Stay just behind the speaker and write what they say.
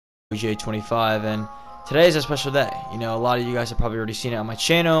JoeyJ25, and today is a special day. You know, a lot of you guys have probably already seen it on my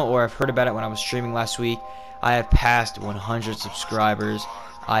channel, or have heard about it when I was streaming last week. I have passed 100 subscribers.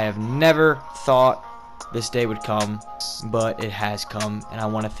 I have never thought this day would come, but it has come, and I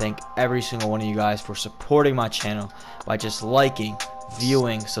want to thank every single one of you guys for supporting my channel by just liking,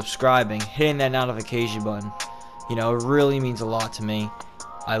 viewing, subscribing, hitting that notification button. You know, it really means a lot to me.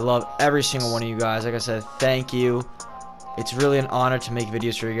 I love every single one of you guys. Like I said, thank you. It's really an honor to make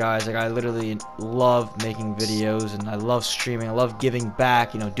videos for you guys. Like, I literally love making videos, and I love streaming. I love giving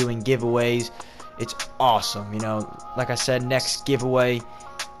back, you know, doing giveaways. It's awesome, you know. Like I said, next giveaway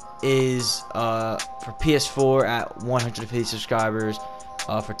is for PS4 at 150 subscribers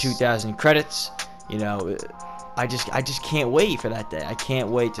for 2,000 credits. You know, I just can't wait for that day. I can't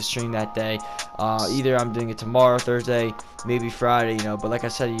wait to stream that day. Either I'm doing it tomorrow, Thursday, maybe Friday, you know. But like I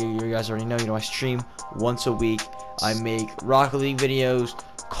said, you guys already know, you know, I stream once a week. I make Rocket League videos,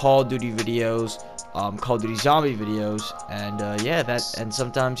 Call of Duty videos, Call of Duty Zombie videos, and yeah, and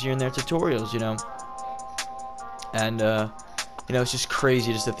sometimes here and there tutorials, you know. And you know, it's just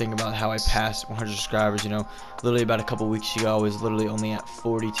crazy just to think about how I passed 100 subscribers. You know, literally about a couple weeks ago, I was literally only at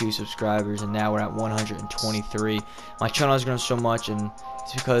 42 subscribers, and now we're at 123. My channel has grown so much, and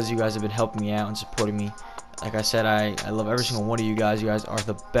it's because you guys have been helping me out and supporting me. Like I said, I love every single one of you guys. You guys are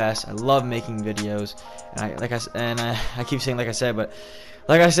the best. I love making videos, and I keep saying like I said, but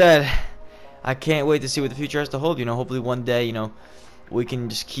like I said, I can't wait to see what the future has to hold. You know, hopefully one day, you know, we can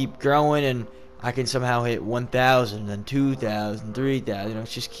just keep growing, and I can somehow hit 1,000, then 2,000, 3,000. You know,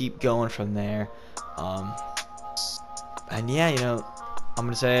 just keep going from there. And yeah, you know, I'm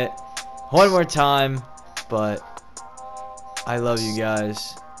gonna say it one more time, but I love you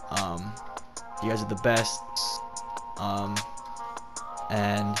guys. You guys are the best.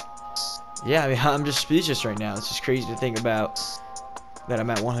 And yeah, I mean, I'm just speechless right now. It's just crazy to think about that I'm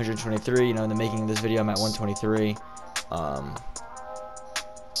at 123. You know, in the making of this video, I'm at 123.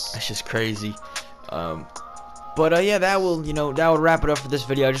 It's just crazy. But yeah, that will wrap it up for this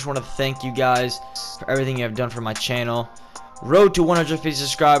video. I just want to thank you guys for everything you have done for my channel. Road to 150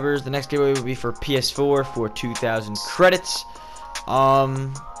 subscribers. The next giveaway will be for PS4 for 2,000 credits.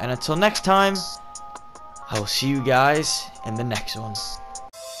 And until next time, I will see you guys in the next one.